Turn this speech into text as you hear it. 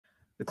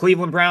The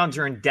Cleveland Browns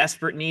are in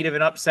desperate need of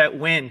an upset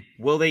win.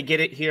 Will they get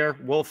it here?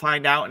 We'll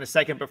find out in a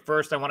second. But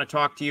first, I want to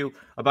talk to you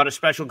about a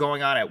special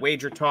going on at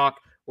Wager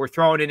Talk. We're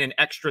throwing in an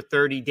extra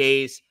 30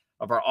 days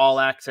of our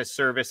all-access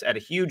service at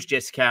a huge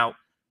discount.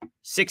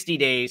 60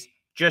 days,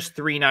 just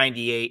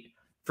 $3.98.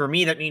 For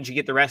me, that means you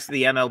get the rest of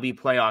the MLB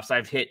playoffs.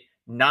 I've hit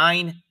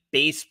 9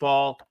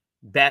 baseball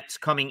bets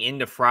coming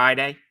into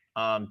Friday.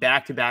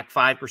 Back-to-back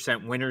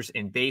 5% winners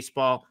in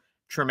baseball.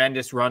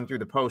 Tremendous run through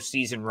the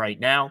postseason right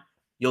now.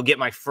 You'll get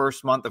my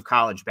first month of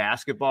college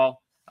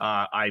basketball.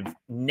 I've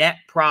net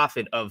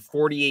profit of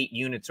 48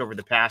 units over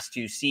the past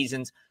 2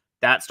 seasons.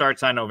 That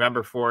starts on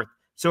November 4th.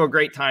 So a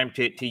great time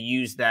to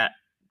use that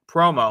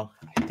promo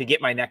to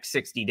get my next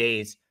 60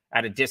 days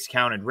at a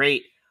discounted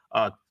rate.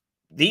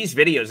 These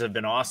videos have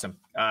been awesome.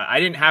 I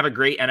didn't have a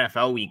great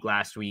NFL week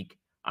last week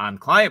on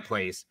client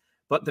plays,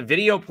 but the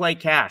video play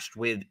cashed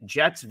with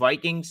Jets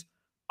Vikings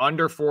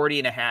under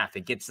 40.5.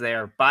 It gets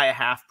there by a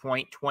half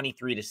point,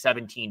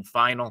 23-17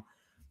 final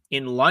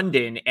in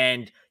London.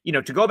 And, you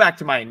know, to go back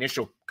to my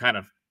initial kind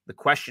of the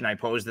question I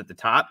posed at the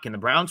top, can the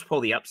Browns pull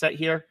the upset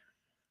here?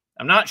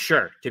 I'm not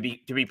sure, to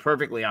be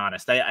perfectly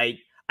honest. I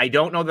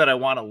don't know that I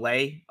want to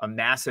lay a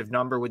massive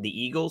number with the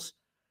Eagles,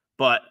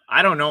 but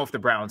I don't know if the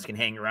Browns can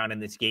hang around in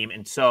this game.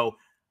 And so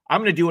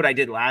I'm going to do what I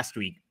did last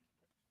week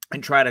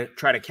and try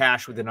to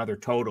cash with another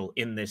total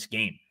in this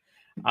game.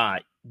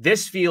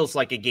 This feels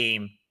like a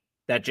game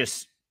that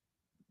just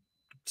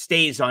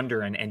stays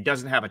under and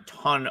doesn't have a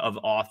ton of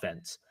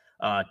offense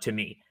to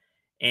me.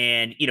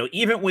 And, you know,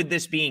 even with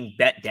this being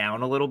bet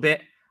down a little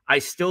bit, I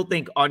still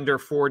think under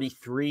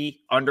 43,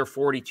 under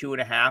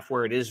 42.5,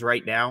 where it is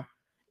right now,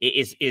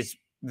 is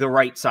the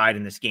right side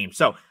in this game.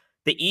 So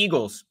the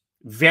Eagles,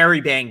 very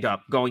banged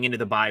up going into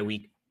the bye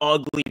week.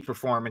 Ugly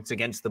performance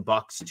against the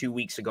Bucks 2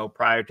 weeks ago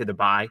prior to the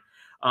bye.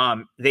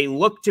 They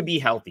look to be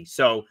healthy.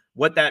 So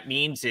what that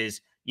means is,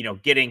 you know,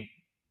 getting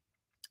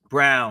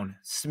Brown,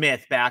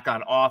 Smith back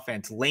on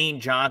offense, Lane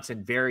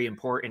Johnson, very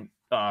important,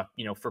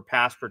 you know, for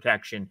pass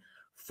protection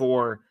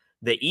for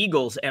the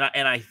Eagles. And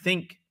I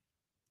think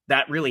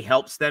that really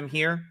helps them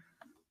here,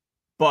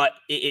 but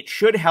it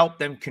should help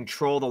them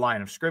control the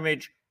line of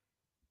scrimmage,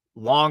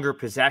 longer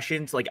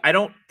possessions. Like, I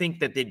don't think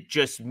that it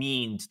just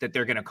means that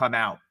they're going to come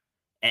out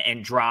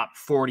and drop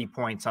 40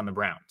 points on the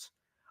Browns.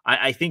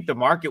 I think the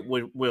market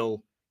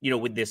will, you know,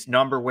 with this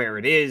number where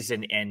it is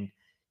and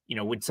you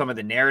know, with some of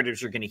the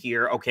narratives you're going to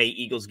hear, okay,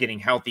 Eagles getting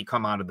healthy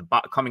coming out of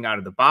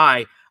the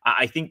bye.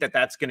 I think that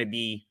that's going to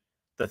be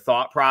the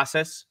thought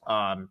process.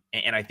 And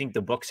I think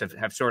the books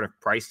have sort of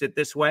priced it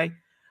this way.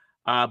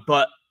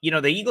 But, you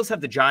know, the Eagles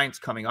have the Giants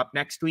coming up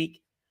next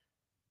week.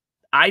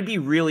 I'd be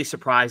really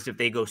surprised if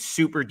they go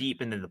super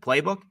deep into the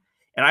playbook.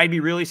 And I'd be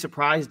really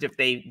surprised if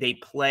they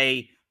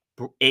play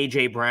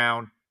A.J.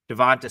 Brown,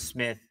 Devonta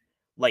Smith,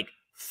 like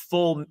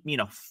full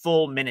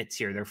minutes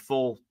here. They're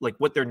full, like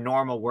what their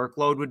normal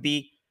workload would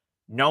be,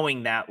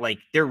 knowing that like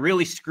they're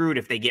really screwed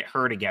if they get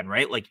hurt again,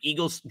 right? Like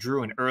Eagles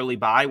drew an early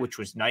bye, which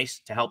was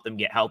nice to help them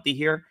get healthy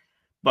here.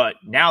 But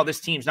now this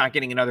team's not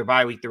getting another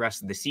bye week the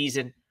rest of the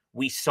season.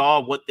 We saw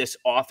what this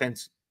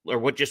offense or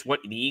what the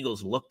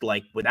Eagles looked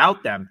like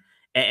without them.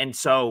 And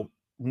so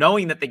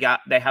knowing that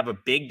they have a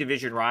big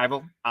division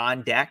rival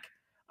on deck,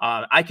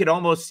 I could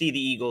almost see the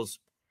Eagles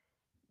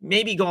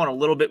maybe going a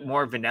little bit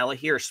more vanilla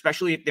here,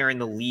 especially if they're in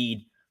the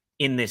lead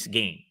in this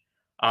game,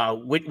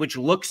 which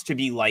looks to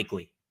be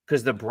likely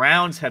because the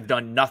Browns have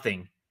done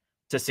nothing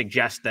to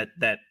suggest that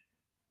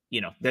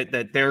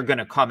they're going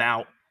to come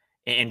out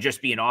and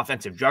just be an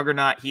offensive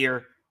juggernaut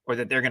here, or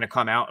that they're going to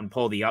come out and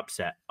pull the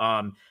upset.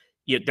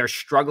 They're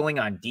struggling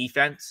on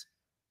defense.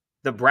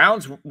 The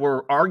Browns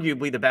were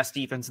arguably the best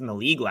defense in the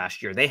league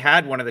last year. They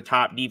had one of the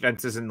top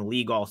defenses in the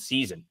league all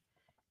season.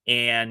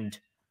 And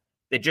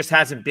it just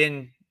hasn't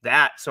been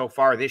that so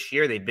far this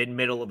year. They've been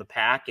middle of the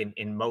pack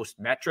in most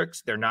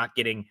metrics. They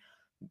don't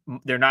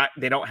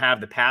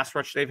have the pass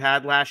rush they've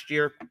had last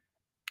year.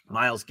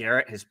 Myles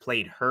Garrett has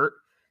played hurt.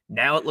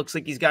 Now it looks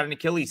like he's got an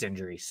Achilles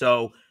injury.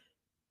 So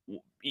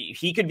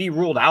he could be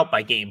ruled out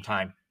by game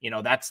time. You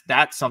know, that's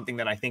something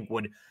that I think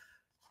would,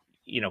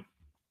 you know,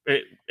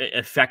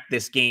 affect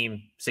this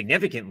game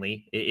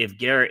significantly if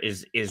Garrett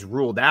is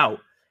ruled out.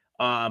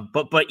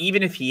 But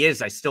even if he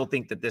is, I still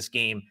think that this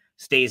game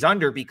stays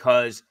under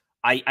because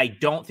I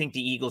don't think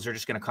the Eagles are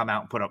just going to come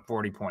out and put up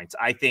 40 points.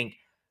 I think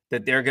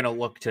that they're going to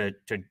look to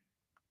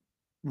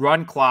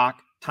run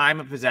clock, time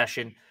of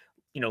possession,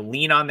 you know,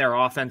 lean on their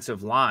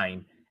offensive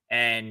line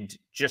and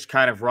just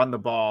kind of run the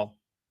ball,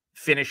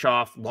 finish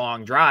off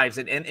long drives.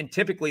 And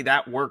typically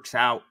that works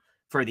out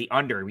for the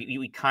under.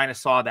 We kind of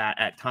saw that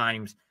at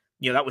times.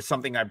 You know, that was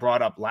something I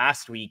brought up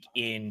last week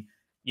in,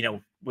 you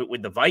know,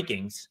 with the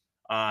Vikings.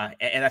 And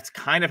that's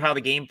kind of how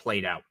the game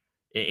played out.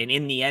 And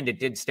in the end, it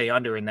did stay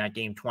under in that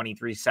game,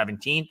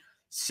 23-17.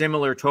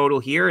 Similar total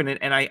here.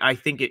 And I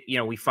think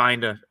we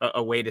find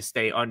a way to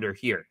stay under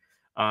here.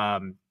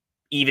 And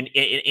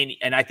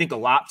I think a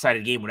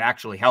lopsided game would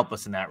actually help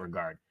us in that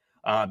regard.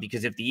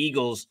 Because if the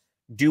Eagles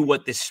do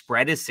what this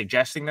spread is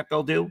suggesting that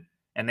they'll do,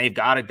 and they've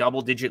got a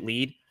double-digit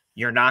lead,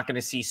 You're not going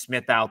to see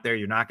Smith out there.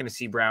 You're not going to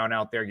see Brown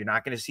out there. You're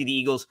not going to see the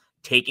Eagles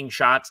taking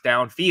shots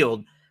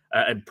downfield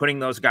and putting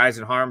those guys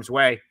in harm's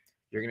way.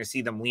 You're going to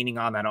see them leaning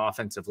on that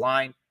offensive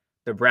line.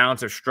 The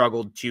Browns have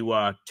struggled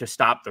to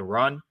stop the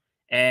run,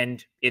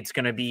 and it's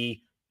going to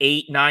be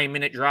 8-9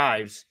 minute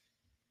drives.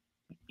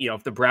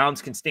 If the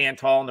Browns can stand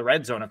tall in the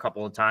red zone a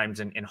couple of times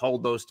and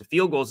hold those to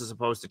field goals as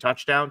opposed to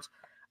touchdowns,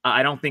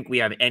 I don't think we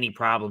have any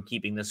problem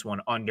keeping this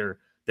one under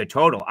the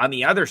total. On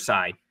the other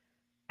side,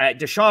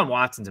 Deshaun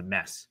Watson's a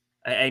mess.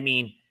 I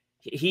mean,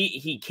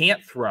 he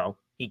can't throw.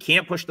 He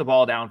can't push the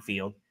ball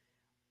downfield.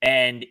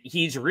 And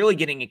he's really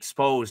getting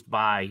exposed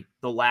by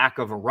the lack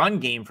of a run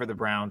game for the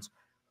Browns,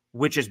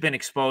 which has been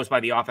exposed by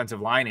the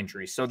offensive line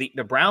injuries. So the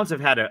Browns have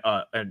had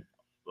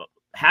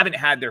haven't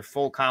had their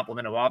full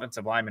complement of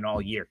offensive linemen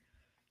all year.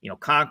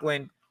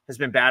 Conklin has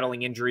been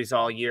battling injuries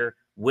all year.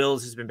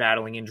 Wills has been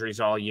battling injuries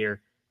all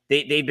year.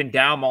 They've been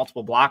down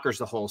multiple blockers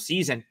the whole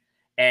season.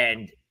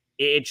 And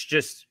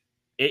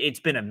it's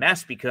been a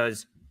mess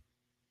because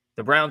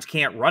the Browns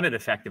can't run it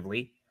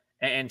effectively.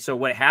 And so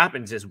what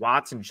happens is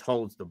Watson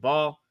holds the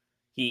ball.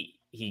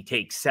 He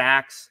takes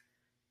sacks.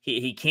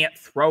 He can't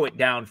throw it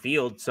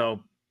downfield.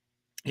 So,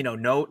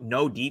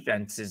 no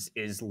defense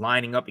is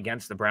lining up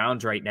against the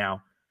Browns right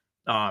now,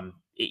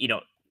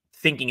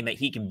 thinking that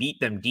he can beat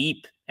them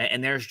deep.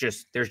 And there's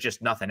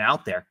just nothing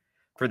out there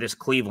for this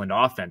Cleveland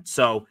offense.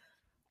 So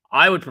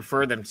I would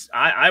prefer them.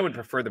 I would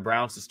prefer the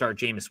Browns to start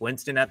Jameis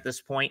Winston at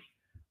this point.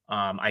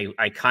 I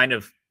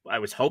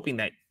was hoping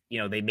that,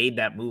 they made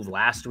that move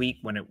last week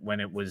when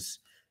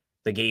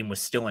the game was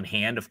still in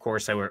hand. Of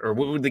course,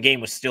 the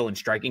game was still in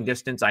striking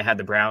distance. I had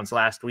the Browns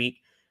last week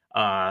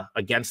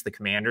against the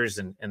Commanders,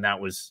 and that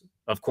was,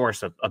 of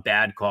course, a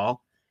bad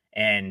call.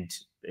 And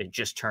it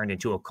just turned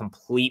into a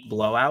complete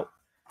blowout.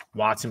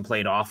 Watson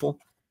played awful.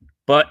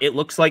 But it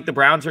looks like the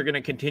Browns are going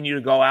to continue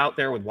to go out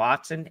there with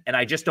Watson, and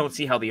I just don't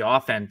see how the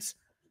offense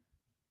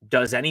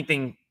does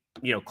anything,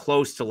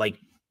 close to like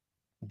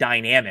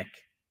dynamic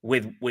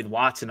with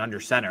Watson under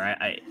center.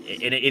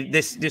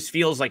 This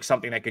feels like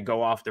something that could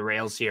go off the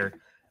rails here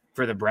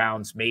for the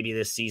Browns. Maybe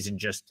this season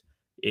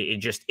it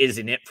just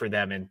isn't it for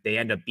them, and they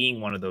end up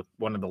being one of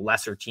the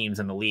lesser teams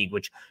in the league,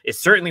 which is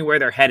certainly where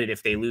they're headed.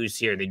 If they lose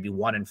here, they'd be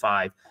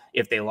 1-5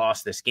 if they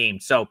lost this game.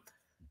 So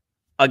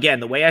again,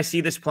 the way I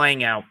see this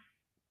playing out,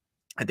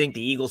 I think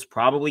the Eagles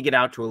probably get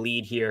out to a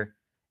lead here,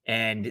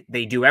 and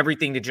they do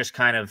everything to just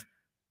kind of,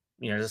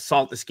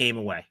 salt this game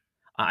away.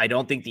 I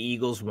don't think the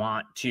Eagles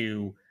want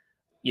to,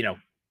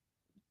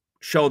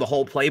 show the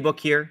whole playbook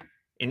here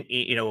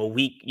in, a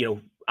week,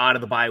 out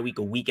of the bye week,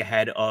 a week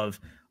ahead of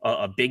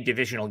a big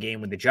divisional game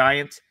with the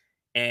Giants.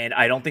 And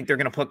I don't think they're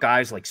going to put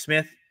guys like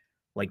Smith,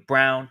 like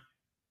Brown,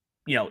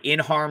 in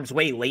harm's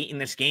way late in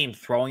this game,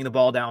 throwing the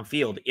ball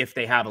downfield if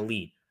they have a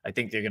lead. I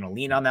think they're going to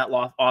lean on that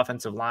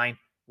offensive line,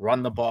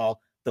 run the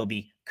ball. They'll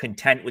be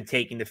content with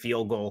taking the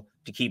field goal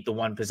to keep the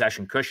one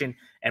possession cushion.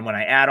 And when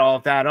I add all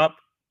of that up,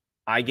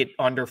 I get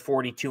under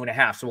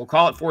 42.5. So we'll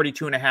call it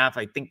 42.5.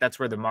 I think that's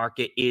where the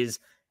market is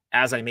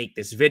as I make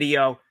this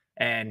video.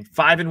 And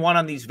 5-1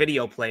 on these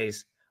video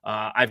plays.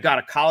 I've got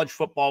a college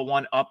football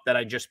one up that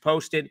I just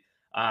posted.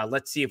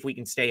 Let's see if we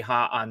can stay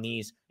hot on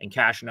these and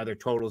cash another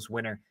totals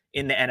winner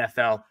in the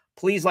NFL.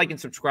 Please like and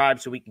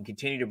subscribe so we can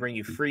continue to bring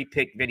you free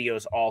pick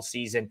videos all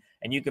season.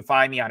 And you can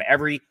find me on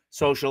every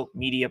social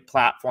media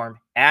platform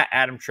at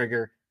Adam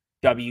Trigger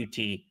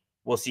WT.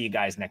 We'll see you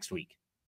guys next week.